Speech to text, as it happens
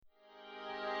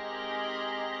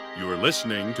You are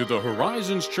listening to the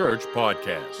Horizons Church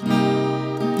podcast.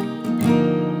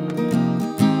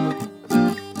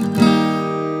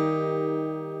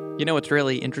 You know what's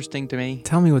really interesting to me?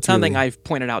 Tell me what's something really... I've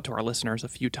pointed out to our listeners a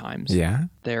few times. Yeah?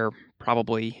 They're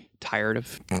probably tired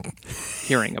of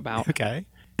hearing about. Okay.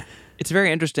 It's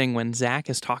very interesting when Zach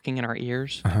is talking in our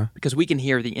ears because we can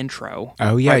hear the intro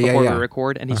before we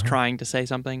record, and he's trying to say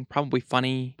something, probably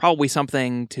funny, probably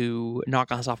something to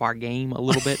knock us off our game a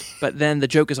little bit. But then the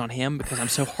joke is on him because I'm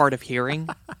so hard of hearing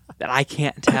that I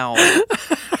can't tell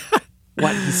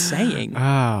what he's saying.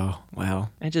 Oh,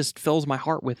 well. It just fills my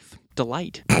heart with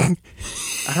delight.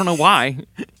 I don't know why.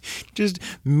 Just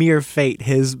mere fate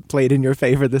has played in your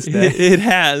favor this day. It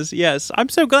has, yes. I'm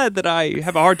so glad that I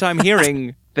have a hard time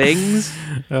hearing things.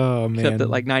 Oh, man. Except that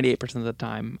like 98% of the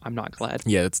time, I'm not glad.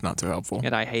 Yeah, it's not so helpful.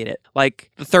 And I hate it. Like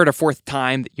the third or fourth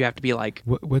time that you have to be like,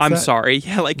 I'm sorry.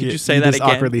 Yeah, like, could you say that again? You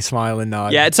just awkwardly smile and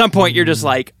nod. Yeah, at some point you're just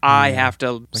like, I have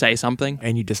to say something.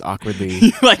 And you just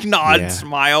awkwardly... like nod,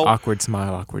 smile. Awkward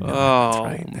smile, awkward nod. Oh,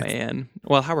 That's right. man.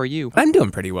 Well, how are you? I'm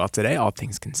doing pretty well today, all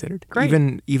things considered. Great.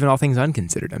 Even all things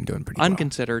unconsidered, I'm doing pretty well.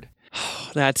 Unconsidered.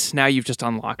 Now you've just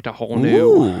unlocked a whole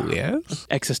new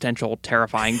existential,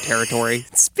 terrifying territory.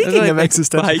 Speaking of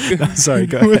existential... sorry,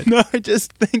 go ahead. No, I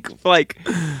just think like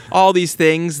all these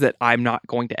things that I'm not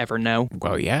going to ever know.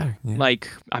 Well, yeah. Like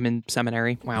I'm in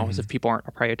seminary. Wow, as if people aren't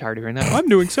probably tired of hearing that. I'm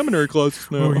doing seminary classes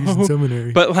now. Oh, he's in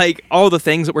seminary. But like all the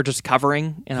things that we're just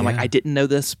covering, and I'm like, I didn't know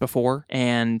this before,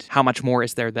 and how much more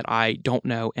is there that I don't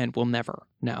know and will never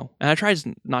know. And I try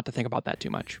not to think about that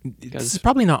too much. This is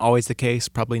probably not always the case,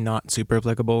 probably not super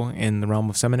applicable in the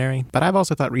realm of seminary, but I've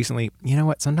also thought recently, you know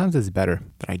what, sometimes it's better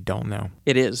that I don't know.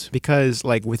 It is. Because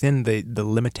like within the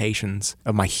limitations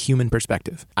of my human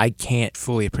perspective, I can't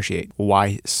fully appreciate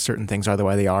why certain things are the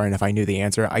way they are, and if I knew the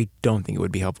answer, I don't think it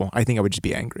would be helpful. I think I would just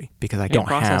be angry because I don't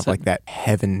have like that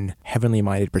heavenly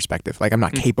minded perspective. Like I'm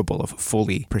not capable of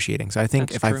fully appreciating. So I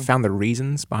think if I found the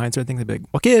reasons behind certain things, I'd be like,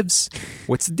 what gives?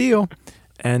 What's the deal?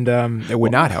 And it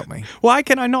would not help me. Why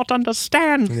can I not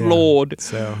understand, Lord?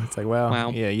 So it's like,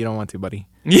 well, yeah, you don't want to, buddy.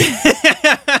 Yeah.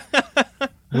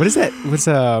 What is that?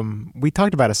 We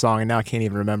talked about a song and now I can't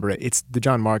even remember it. It's the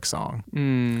John Mark song.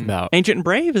 About Ancient and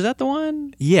Brave? Is that the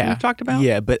one we talked about?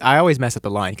 Yeah, but I always mess up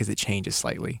the line because it changes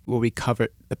slightly. Will we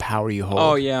covet the power you hold?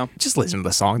 Oh, yeah. Just listen to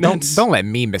the song. Don't let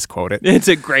me misquote it. It's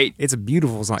a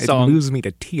beautiful song. It moves me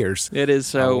to tears. It is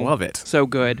so. I love it. So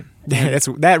good.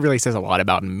 That really says a lot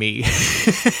about me.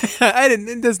 I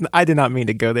did not mean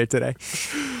to go there today.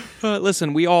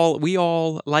 Listen, we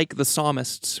all like the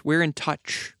psalmists. We're in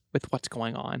touch with what's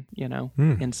going on,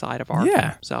 inside of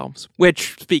ourselves.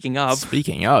 Which, speaking of,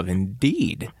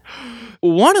 indeed.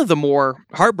 One of the more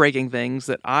heartbreaking things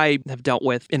that I have dealt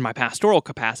with in my pastoral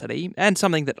capacity, and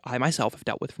something that I myself have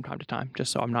dealt with from time to time,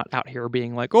 just so I'm not out here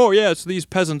being like, oh yes, these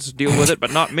peasants deal with it,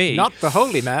 but not me. Not the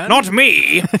holy man. Not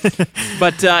me.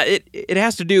 But it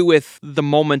has to do with the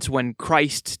moments when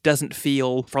Christ doesn't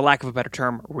feel, for lack of a better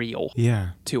term, real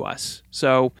to us.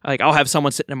 So, like, I'll have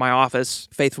someone sitting in my office,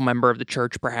 faithful member of the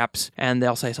church perhaps, and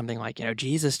they'll say something like,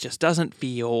 Jesus just doesn't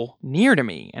feel near to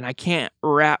me, and I can't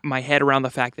wrap my head around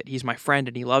the fact that he's my friend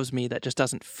and he loves me. That just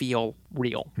doesn't feel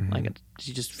real. Mm-hmm. Like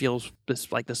he just feels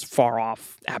this far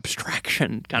off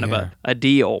abstraction kind of a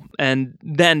deal. And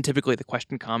then typically the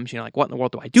question comes, like, what in the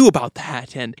world do I do about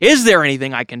that? And is there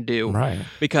anything I can do? Right.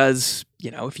 Because,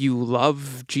 if you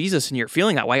love Jesus and you're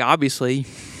feeling that way, obviously,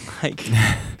 like,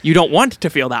 you don't want to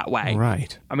feel that way.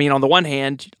 Right. I mean, on the one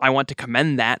hand, I want to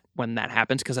commend that when that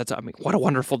happens, because what a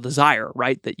wonderful desire,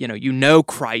 right? That, you know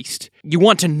Christ. You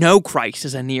want to know Christ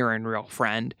as a near and real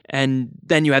friend. And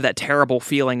then you have that terrible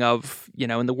feeling of,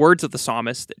 in the words of the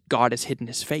psalmist, that God has hidden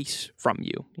his face from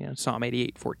you. Psalm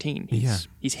 88:14.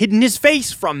 He's hidden his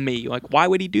face from me. Like, why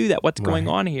would he do that? What's going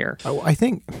on here? Oh, I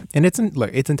think, and it's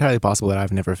entirely possible that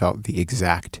I've never felt the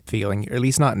exact feeling, or at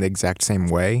least not in the exact same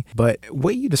way. But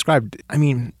what you described,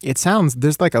 it sounds,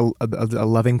 there's like a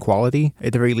loving quality,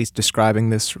 at the very least, describing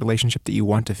this relationship that you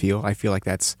want to feel. I feel like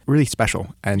that's really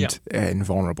special and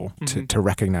vulnerable to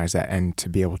recognize that and to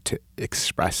be able to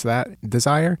express that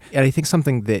desire. And I think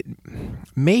something that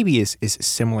maybe is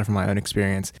similar from my own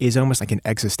experience is almost like an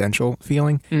existential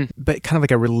feeling, but kind of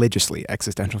like a religiously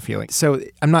existential feeling. So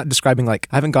I'm not describing I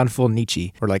haven't gone full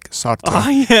Nietzsche or like Sartre. Ah,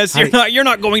 yes, you're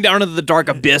not going down into the dark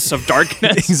abyss of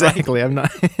darkness. Exactly.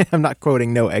 Right? I'm not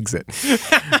quoting No Exit.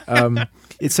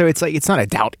 So it's not a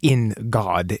doubt in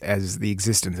God as the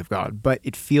existence of God, but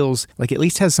it feels like it at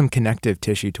least has some connective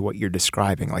tissue to what you're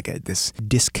describing, like this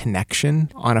disconnection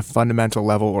on a fundamental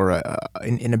level or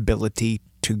an inability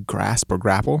to to grasp or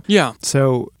grapple. Yeah.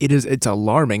 So it's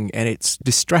alarming and it's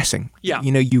distressing. Yeah.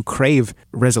 You crave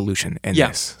resolution in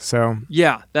this. So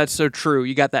yeah, that's so true.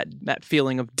 You got that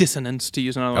feeling of dissonance, to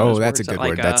use another Oh, that's a good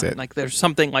word. That's it. Like there's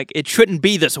something like it shouldn't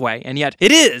be this way, and yet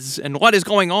it is. And what is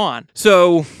going on?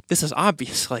 So this is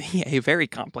obviously a very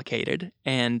complicated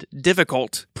and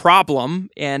difficult problem,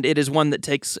 and it is one that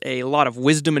takes a lot of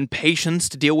wisdom and patience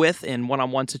to deal with in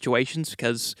one-on-one situations.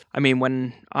 Because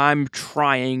when I'm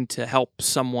trying to help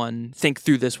someone think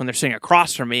through this when they're sitting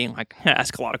across from me, like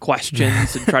ask a lot of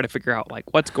questions and try to figure out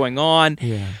like what's going on.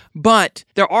 Yeah. But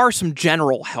there are some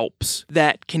general helps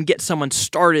that can get someone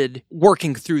started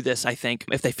working through this, I think,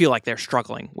 if they feel like they're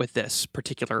struggling with this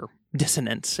particular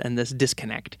dissonance and this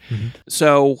disconnect. Mm-hmm.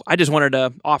 So I just wanted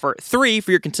to offer 3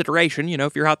 for your consideration.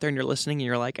 If you're out there and you're listening and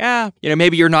you're like,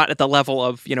 maybe you're not at the level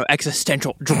of,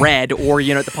 existential dread or,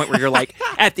 at the point where you're like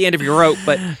at the end of your rope.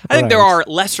 But I think there are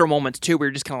lesser moments too where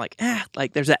you're just kind of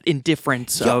like there's that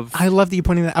indifference of. I love that you're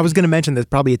pointing that. I was going to mention this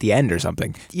probably at the end or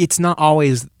something. It's not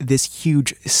always this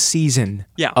huge season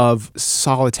of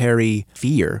solitary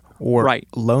fear or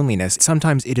loneliness.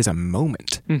 Sometimes it is a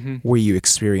moment where you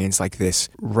experience like this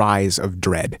rise of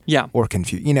dread or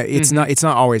confusion. It's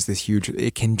not always this huge.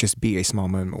 It can just be a small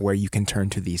moment where you can turn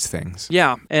to these things.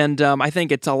 Yeah, and I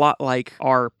think it's a lot like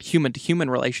our human-to-human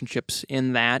relationships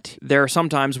in that there are some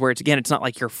times where it's not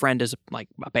like your friend has like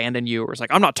abandoned you or it's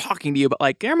like, I'm not talking to you, but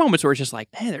like there are moments where it's just like,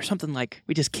 hey, there's something like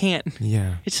we just can't.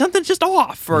 Yeah. It's something's just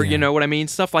off or you know what I mean?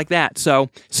 Stuff like that. So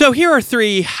here are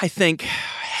 3, I think,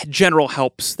 general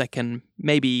helps that can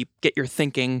maybe get your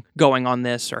thinking going on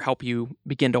this or help you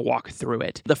begin to walk through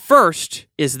it. The first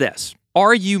is this.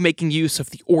 Are you making use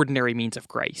of the ordinary means of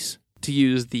grace? To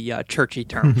use the churchy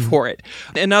term for it.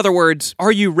 In other words,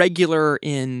 are you regular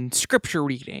in scripture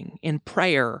reading, in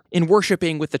prayer, in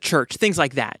worshiping with the church, things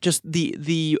like that? Just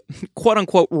the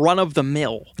quote-unquote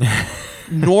run-of-the-mill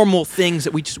normal things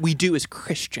that we do as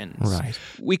Christians. Right.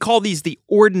 We call these the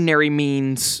ordinary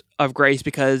means of grace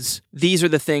because these are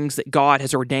the things that God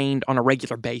has ordained on a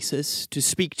regular basis to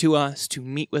speak to us, to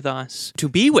meet with us, to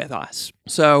be with us.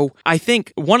 So I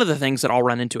think one of the things that I'll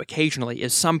run into occasionally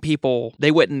is some people,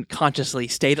 they wouldn't consciously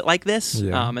state it like this,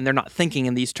 and they're not thinking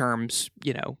in these terms,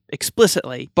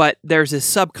 explicitly, but there's this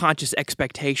subconscious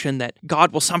expectation that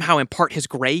God will somehow impart his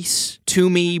grace to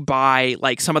me by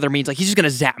like some other means, like he's just going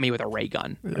to zap me with a ray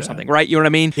gun or something, right? You know what I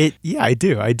mean? I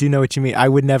do. I do know what you mean. I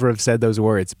would never have said those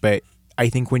words, but I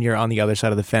think when you're on the other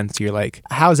side of the fence, you're like,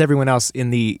 how's everyone else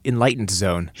in the enlightened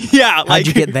zone? Yeah. How'd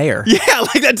you get there? Yeah,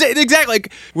 like that's it. Exactly.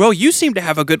 Like, well, you seem to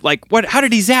have a good, like, how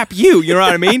did he zap you? You know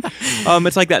what I mean?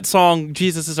 It's like that song,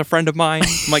 Jesus is a Friend of Mine,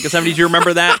 from like the 70s. You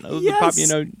remember that?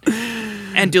 Yes.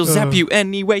 And he'll zap you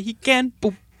any way he can.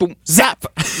 Boom, boom, zap.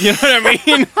 You know what I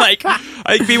mean? Like,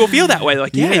 I think people feel that way.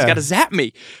 Like, yeah, he's got to zap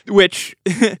me. Which,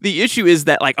 the issue is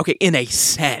that, like, okay, in a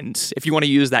sense, if you want to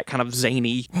use that kind of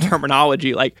zany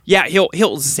terminology, like, yeah,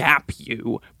 he'll zap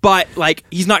you, but, like,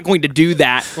 he's not going to do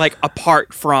that, like,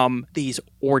 apart from these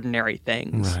ordinary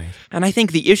things. Right. And I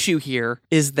think the issue here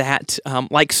is that,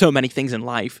 like so many things in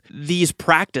life, these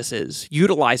practices,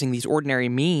 utilizing these ordinary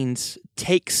means,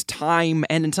 takes time,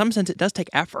 and in some sense, it does take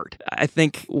effort. I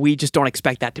think we just don't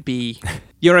expect that to be,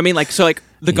 you know what I mean? Like, so, like,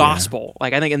 the gospel,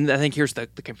 like, I think here's the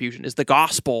confusion, is the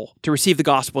gospel, to receive the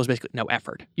gospel is basically no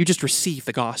effort. You just receive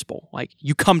the gospel. Like,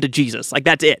 you come to Jesus. Like,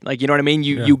 that's it. Like, you know what I mean?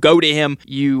 You go to him.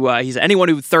 He's anyone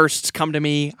who thirsts, come to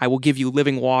me. I will give you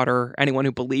living water. Anyone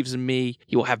who believes in me,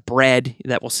 you will have bread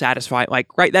that will satisfy.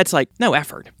 Like, right? That's like no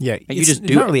effort. Yeah. Like, you just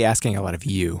do not it. Really asking a lot of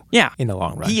you. Yeah. In the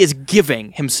long run. He is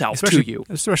giving himself to you.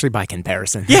 Especially by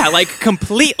comparison. Yeah, like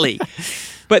completely.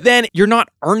 But then you're not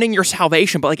earning your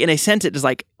salvation, but like in a sense, it is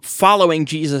like following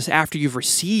Jesus after you've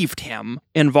received him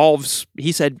involves,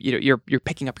 he said, you're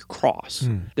picking up your cross.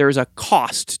 There is a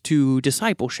cost to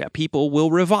discipleship. People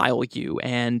will revile you.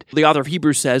 And the author of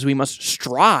Hebrews says we must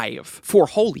strive for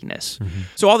holiness.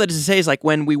 So all that is to say is like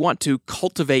when we want to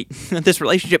cultivate this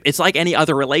relationship, it's like any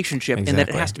other relationship in that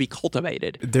it has to be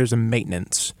cultivated. There's a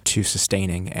maintenance to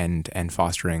sustaining and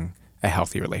fostering a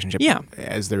healthy relationship,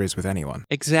 as there is with anyone.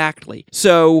 Exactly.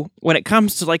 So when it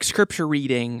comes to like scripture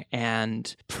reading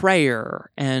and prayer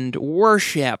and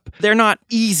worship, they're not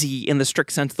easy in the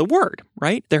strict sense of the word,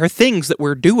 right? There are things that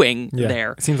we're doing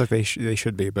there. It seems like they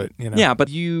should be, but Yeah, but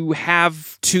you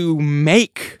have to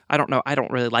make, I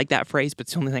don't really like that phrase, but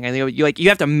it's the only thing I think of. You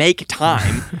have to make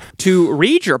time to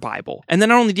read your Bible. And then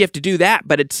not only do you have to do that,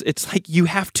 but it's like you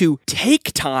have to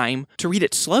take time to read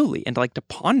it slowly and to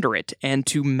ponder it and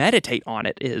to meditate on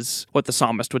it is what the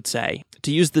psalmist would say.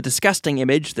 to use the disgusting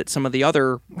image that some of the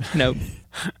other,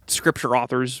 scripture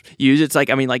authors use, it's like,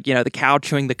 the cow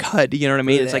chewing the cud, you know what I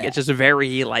mean? It's like, it's just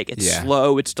very, it's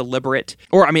slow, it's deliberate.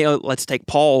 Or, let's take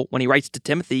Paul, when he writes to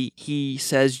Timothy, he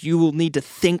says, you will need to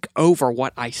think over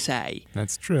what I say.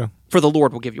 That's true. For the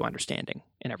Lord will give you understanding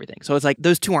and everything. So it's like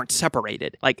those two aren't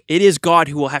separated. Like, it is God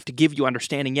who will have to give you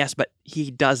understanding, yes, but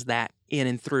he does that in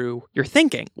and through your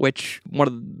thinking, which one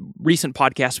of the recent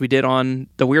podcasts we did on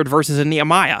the weird verses in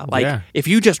Nehemiah. If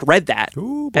you just read that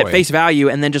at face value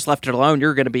and then just left it alone,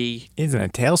 you're going to be... It's in a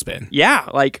tailspin. Yeah,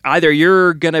 either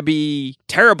you're going to be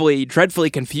terribly, dreadfully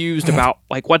confused about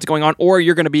what's going on, or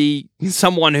you're going to be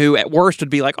someone who at worst would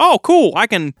be like, oh, cool, I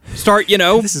can start,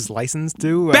 This is licensed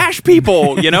to... bash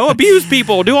people, abuse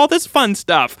people, do all this fun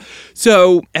stuff.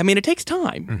 So, it takes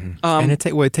time. And it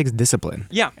takes discipline.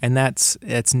 Yeah. And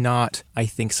it's not, I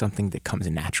think, something that comes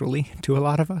naturally to a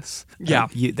lot of us. Yeah.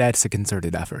 That's a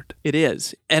concerted effort. It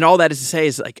is. And all that is to say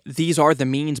is, these are the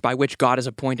means by which God has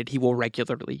appointed he will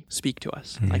regularly speak to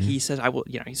us. He says, I will,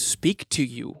 speak to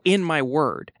you in my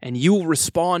word, and you will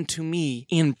respond to me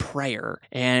in prayer,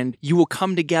 and you will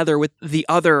come together with the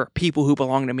other people who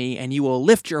belong to me, and you will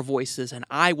lift your voices, and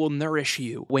I will nourish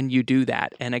you when you do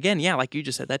that. And again, like you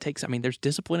just said, that takes, there's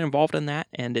discipline involved in that,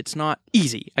 and it's not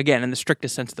easy, again, in the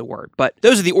strictest sense of the word. But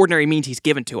those are the ordinary means he's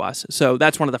given to us. So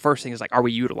that's one of the first things, are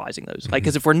we utilizing those?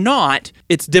 Because if we're not,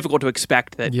 it's difficult to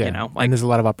expect that, and there's a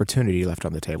lot of opportunity left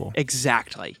on the table.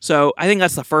 Exactly. So I think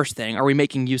that's the first thing. Are we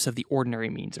making use of the ordinary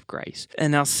means of grace?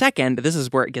 And now second, this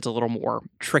is where it gets a little more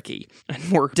tricky and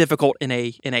more difficult in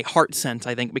a heart sense,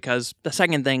 I think, because the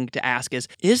second thing to ask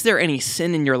is there any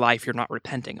sin in your life you're not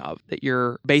repenting of, that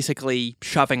you're basically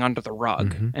shoving under the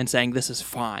rug and saying this is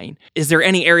fine? Is there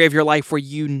any area of your life where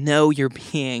you're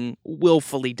being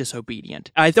willfully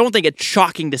disobedient? I don't think it's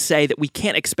shocking to say that we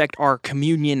can't expect our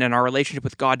communion and our relationship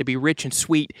with God to be rich and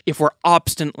sweet if we're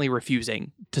obstinately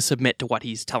refusing to submit to what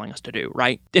he's telling us to do,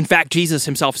 right? In fact, Jesus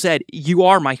himself said, you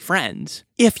are my friends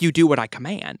if you do what I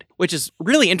command, which is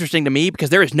really interesting to me because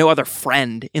there is no other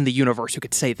friend in the universe who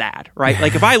could say that, right?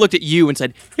 If I looked at you and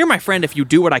said, you're my friend if you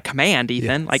do what I command,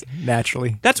 Ethan,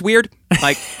 naturally. That's weird.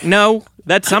 No,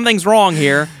 something's wrong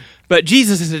here. But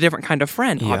Jesus is a different kind of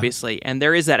friend, obviously, and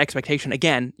there is that expectation.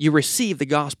 Again, you receive the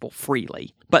gospel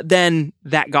freely, but then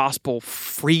that gospel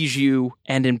frees you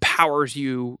and empowers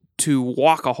you to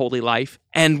walk a holy life.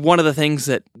 And one of the things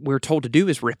that we're told to do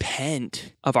is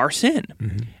repent of our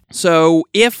sin. So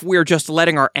if we're just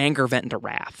letting our anger vent into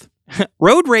wrath,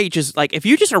 road rage is if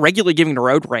you just are regularly giving to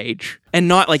road rage and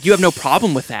not you have no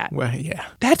problem with that. Well, yeah.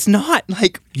 That's not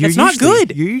that's not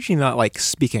good. You're usually not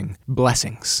speaking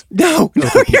blessings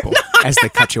over people as they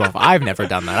cut you off. I've never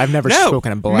done that. I've never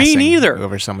spoken a blessing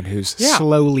over someone who's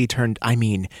slowly turned.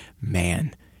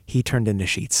 Man, he turned into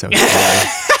sheets so slowly.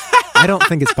 I don't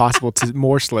think it's possible to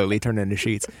more slowly turn into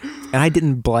sheets. And I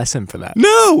didn't bless him for that.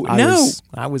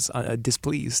 I was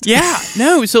displeased. Yeah,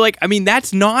 no. So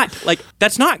that's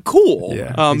not cool.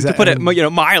 To put it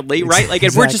mildly, right?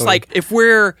 If we're just if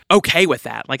we're okay with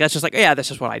that, that's just that's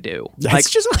just what I do.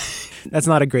 That's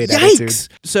not a great attitude.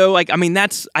 So I think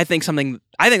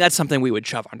that's something we would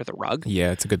shove under the rug.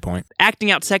 Yeah, it's a good point. Acting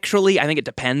out sexually, I think it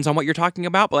depends on what you're talking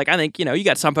about. But I think, you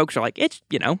got some folks who are it's,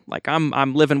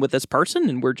 I'm living with this person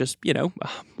and we're just,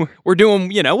 we're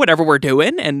doing, whatever we're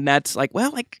doing. And that's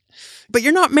but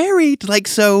you're not married.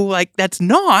 That's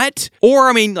not.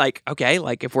 Or,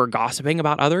 if we're gossiping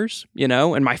about others,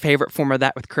 and my favorite form of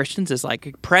that with Christians is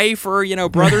pray for,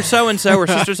 brother so-and-so or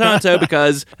sister so-and-so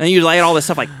because, and you lay all this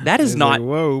stuff that is not.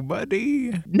 Whoa,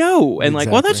 buddy. No. And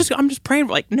exactly. I'm just praying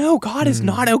for no, God is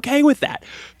not okay with that.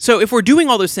 So if we're doing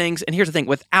all those things, and here's the thing,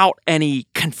 without any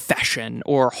confession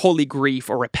or holy grief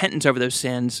or repentance over those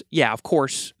sins, yeah, of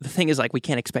course, the thing is we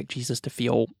can't expect Jesus to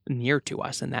feel near to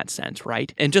us in that sense,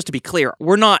 right? And just to be clear,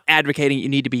 we're not advocating you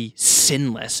need to be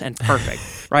sinless and perfect,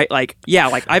 right?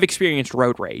 I've experienced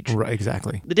road rage. Right,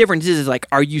 exactly. The difference is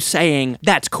are you saying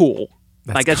that's cool?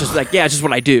 That's just it's just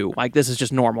what I do. This is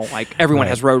just normal. Everyone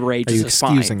has road rage. Are you this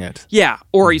excusing is fine. it? Yeah.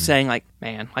 Or are you saying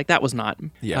man, that was not,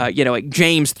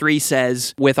 James 3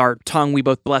 says, with our tongue we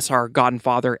both bless our God and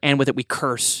Father, and with it we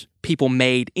curse people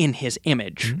made in his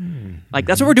image.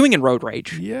 That's what we're doing in road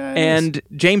rage. Yes. And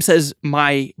James says,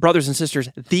 my brothers and sisters,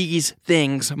 these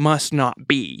things must not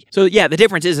be. So yeah, the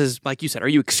difference is like you said, are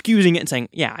you excusing it and saying,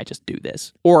 yeah, I just do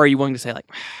this? Or are you willing to say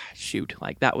shoot,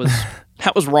 that was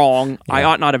that was wrong. Yeah. I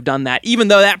ought not have done that. Even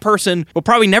though that person will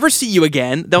probably never see you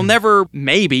again. They'll never,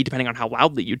 maybe, depending on how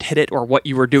loudly you did it or what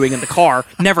you were doing in the car,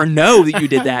 never know that you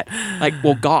did that. Like,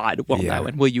 well, God will know,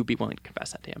 and will you be willing to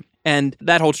confess that to him? And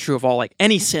that holds true of all, like,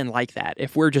 any sin like that.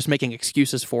 If we're just making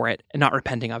excuses for it and not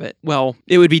repenting of it, well,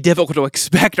 it would be difficult to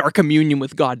expect our communion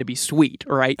with God to be sweet,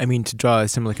 right? I mean, to draw a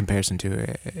similar comparison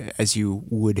to as you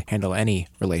would handle any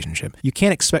relationship, you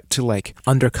can't expect to, like,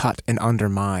 undercut and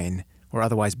undermine or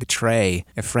otherwise betray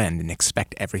a friend and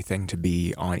expect everything to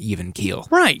be on even keel.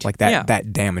 Right. Like that,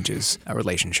 that damages a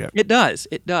relationship. It does.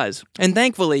 It does. And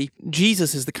thankfully,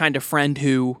 Jesus is the kind of friend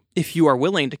who, if you are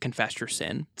willing to confess your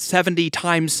sin 70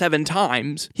 times, 7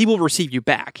 times, he will receive you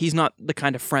back. He's not the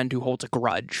kind of friend who holds a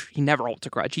grudge. He never holds a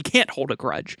grudge. He can't hold a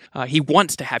grudge. He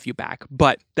wants to have you back,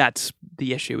 but that's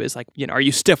the issue is like, are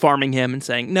you stiff-arming him and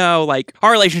saying, no, like,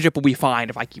 our relationship will be fine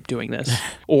if I keep doing this,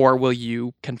 or will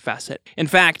you confess it? In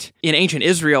fact, in ancient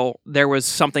Israel, there was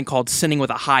something called sinning with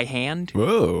a high hand.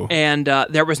 Whoa. And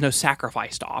there was no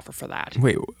sacrifice to offer for that.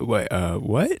 Wait,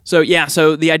 what? So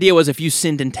the idea was if you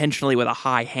sinned intentionally with a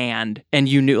high hand and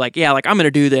you knew, like, I'm going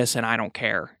to do this and I don't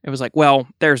care. It was like, well,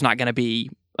 there's not going to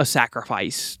be a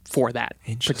sacrifice for that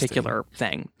particular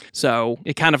thing. So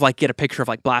it kind of like get a picture of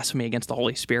like blasphemy against the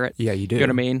Holy Spirit. Yeah, you do. You know what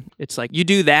I mean? It's like you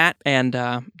do that and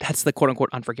that's the quote unquote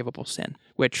unforgivable sin,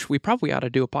 which we probably ought to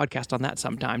do a podcast on that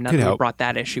sometime now that we brought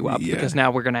that issue up because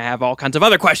now we're going to have all kinds of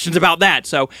other questions about that.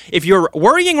 So if you're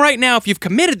worrying right now, if you've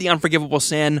committed the unforgivable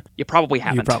sin, you probably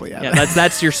haven't. You probably haven't. Yeah,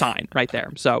 that's your sign right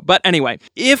there. So, but anyway,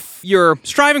 if you're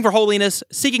striving for holiness,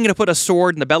 seeking to put a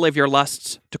sword in the belly of your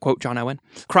lusts, to quote John Owen,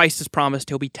 Christ has promised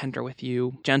he'll be tender with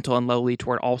you, gentle and lowly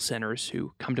toward all sinners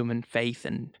who come to him in faith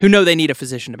and who know they need a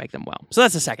physician to make them well. So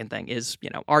that's the second thing is,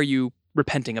 are you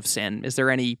repenting of sin? Is there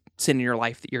any sin in your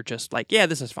life that you're just like, yeah,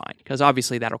 this is fine? Because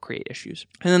obviously that'll create issues.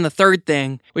 And then the third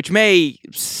thing, which may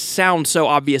sound so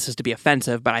obvious as to be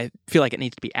offensive, but I feel like it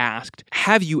needs to be asked.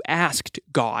 Have you asked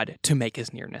God to make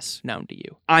his nearness known to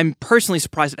you? I'm personally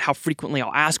surprised at how frequently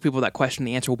I'll ask people that question.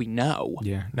 The answer will be no.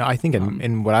 Yeah. No, I think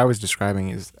in what I was describing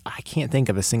is I can't think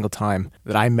of a single time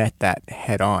that I met that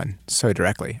head on so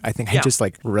directly. I think I just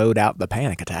like rode out the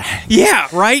panic attack. Yeah,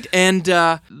 right? And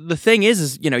the thing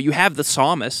is, you have the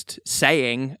psalmist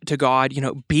saying to God,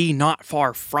 be not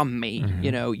far from me.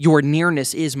 Mm-hmm. Your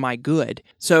nearness is my good.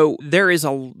 So there is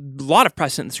a lot of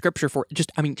precedent in the scripture for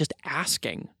just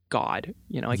asking God,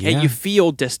 hey, you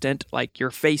feel distant, like your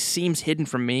face seems hidden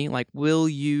from me, like, will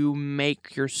you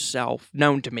make yourself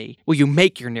known to me? Will you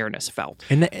make your nearness felt?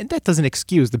 And that doesn't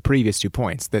excuse the previous 2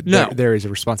 points, that there is a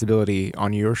responsibility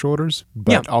on your shoulders,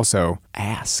 but also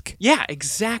ask. Yeah,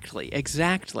 exactly.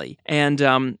 And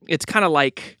it's kind of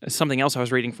like something else I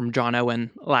was reading from John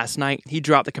Owen last night. He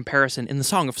drew out the comparison in the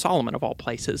Song of Solomon, of all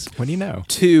places. What do you know?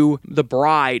 To the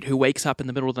bride who wakes up in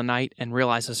the middle of the night and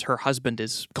realizes her husband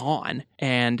is gone,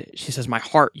 and she says, my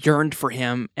heart yearned for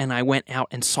him, and I went out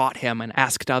and sought him and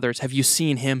asked others, have you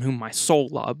seen him whom my soul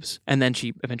loves? And then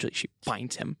she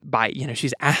finds him by,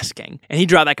 she's asking. And he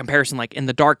drew that comparison, like in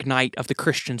the dark night of the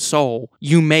Christian soul,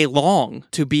 you may long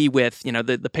to be with,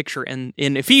 the picture in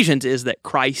Ephesians is that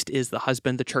Christ is the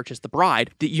husband, the church is the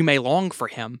bride, that you may long for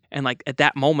him. And like at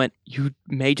that moment, you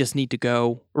may just need to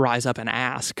go rise up and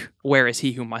ask, where is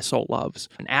he whom my soul loves?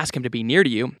 And ask him to be near to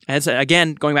you. And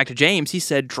again, going back to James, he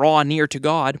said, draw near to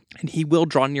God, and he will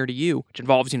draw near to you, which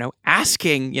involves,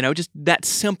 asking, just that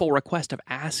simple request of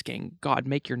asking, God,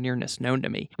 make your nearness known to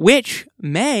me, which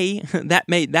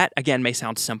that again may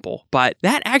sound simple, but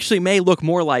that actually may look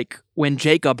more like when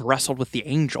Jacob wrestled with the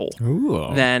angel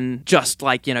than just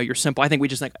like, your simple, I think we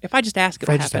just like, if I just ask,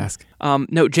 it'll happen. Just ask.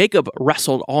 No, Jacob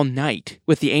wrestled all night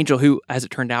with the angel who, as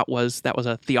it turned out, was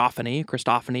a theophany,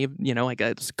 Christophany, like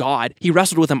it's God. He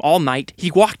wrestled with him all night.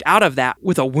 He walked out of that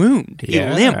with a wound. He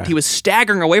limped. He was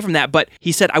staggering away from that, but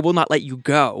he said, I will not let you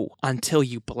go until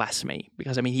you bless me.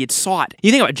 Because, he had sought.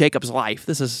 You think about Jacob's life.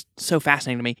 This is so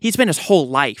fascinating to me. He spent his whole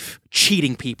life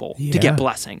cheating people to get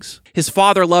blessings. His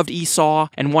father loved Esau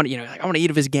and wanted, I want to eat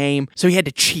of his game. So he had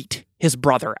to cheat his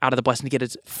brother out of the blessing to get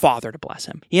his father to bless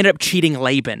him. He ended up cheating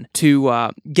Laban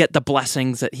to get the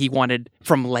blessings that he wanted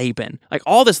from Laban. Like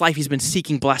all this life, he's been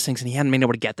seeking blessings and he hadn't been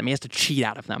able to get them. He has to cheat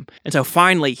out of them. And so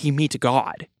finally, he meets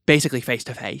God, basically face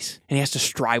to face, and he has to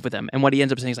strive with him. And what he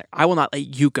ends up saying is like, I will not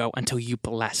let you go until you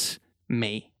bless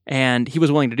me. And he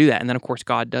was willing to do that. And then, of course,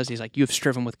 God does. He's like, you have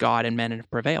striven with God and men and have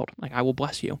prevailed. Like, I will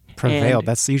bless you. Prevailed.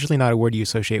 That's usually not a word you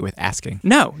associate with asking.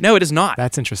 No, it is not.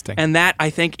 That's interesting. And that, I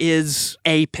think, is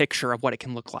a picture of what it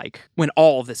can look like when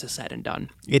all of this is said and done.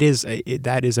 It is.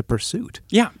 That is a pursuit.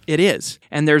 Yeah, it is.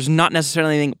 And there's not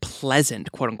necessarily anything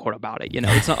pleasant, quote unquote, about it.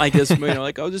 It's not like this,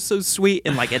 like, oh, this is so sweet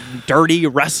and like a dirty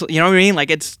wrestle. You know what I mean? Like,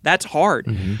 that's hard.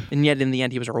 Mm-hmm. And yet, in the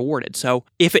end, he was rewarded. So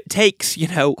if it takes,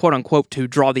 quote unquote, to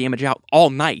draw the image out all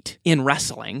night in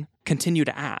wrestling, continue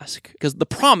to ask, because the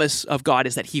promise of God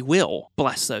is that he will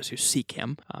bless those who seek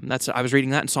him. I was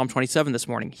reading that in Psalm 27 this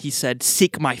morning. He said,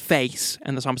 seek my face.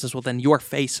 And the psalmist says, well, then your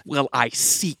face will I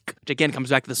seek. Which again comes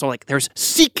back to this whole, like, there's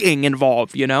seeking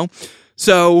involved,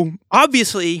 So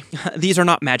obviously, these are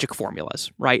not magic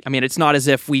formulas, right? I mean, it's not as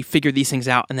if we figure these things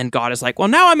out and then God is like, well,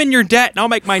 now I'm in your debt and I'll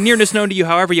make my nearness known to you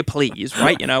however you please,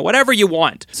 right? Whatever you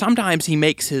want. Sometimes he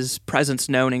makes his presence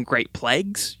known in great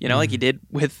plagues, like he did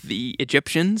with the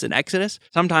Egyptians in Exodus.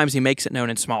 Sometimes he makes it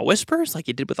known in small whispers like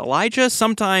he did with Elijah.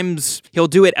 Sometimes he'll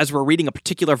do it as we're reading a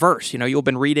particular verse. You'll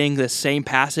been reading the same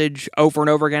passage over and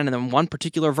over again, and then one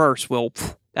particular verse will...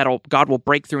 God will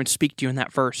break through and speak to you in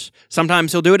that verse.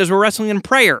 Sometimes he'll do it as we're wrestling in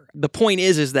prayer. The point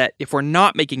is that if we're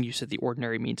not making use of the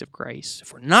ordinary means of grace,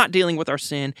 if we're not dealing with our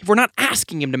sin, if we're not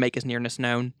asking him to make his nearness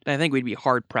known, then I think we'd be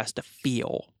hard-pressed to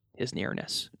feel his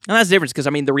nearness. And that's the difference, because,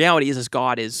 the reality is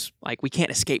God is, like, we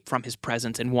can't escape from his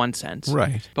presence in one sense.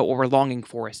 Right. But what we're longing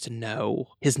for is to know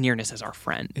his nearness as our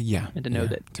friend. Yeah. And to know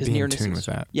that to his be nearness in tune with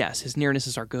that. Yes, his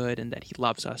nearnesses are good and that he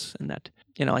loves us and that,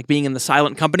 like being in the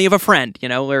silent company of a friend,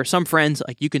 there are some friends,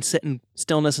 like, you can sit in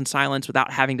stillness and silence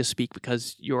without having to speak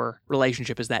because your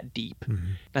relationship is that deep.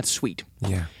 Mm-hmm. That's sweet.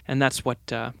 Yeah. And that's what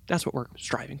we're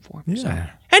striving for. Yeah. So,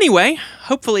 anyway,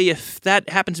 hopefully if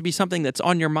that happens to be something that's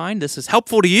on your mind, this is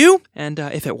helpful to you. And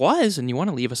if it was, and you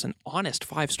want to leave us an honest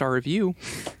 5-star review,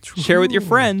 share with your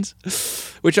friends.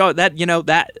 Which,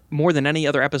 that more than any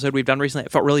other episode we've done recently,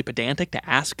 it felt really pedantic to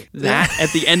ask that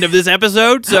at the end of this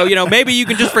episode. So, maybe you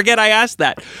can just forget I asked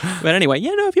that. But anyway,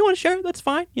 if you want to share it, that's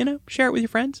fine. Share it with your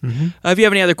friends. Mm-hmm. If you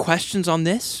have any other questions on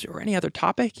this or any other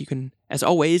topic, you can, as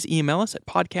always, email us at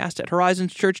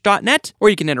podcast@horizonschurch.net, or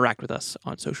you can interact with us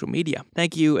on social media.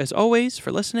 Thank you, as always,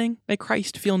 for listening. May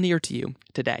Christ feel near to you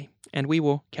today, and we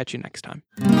will catch you next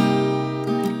time.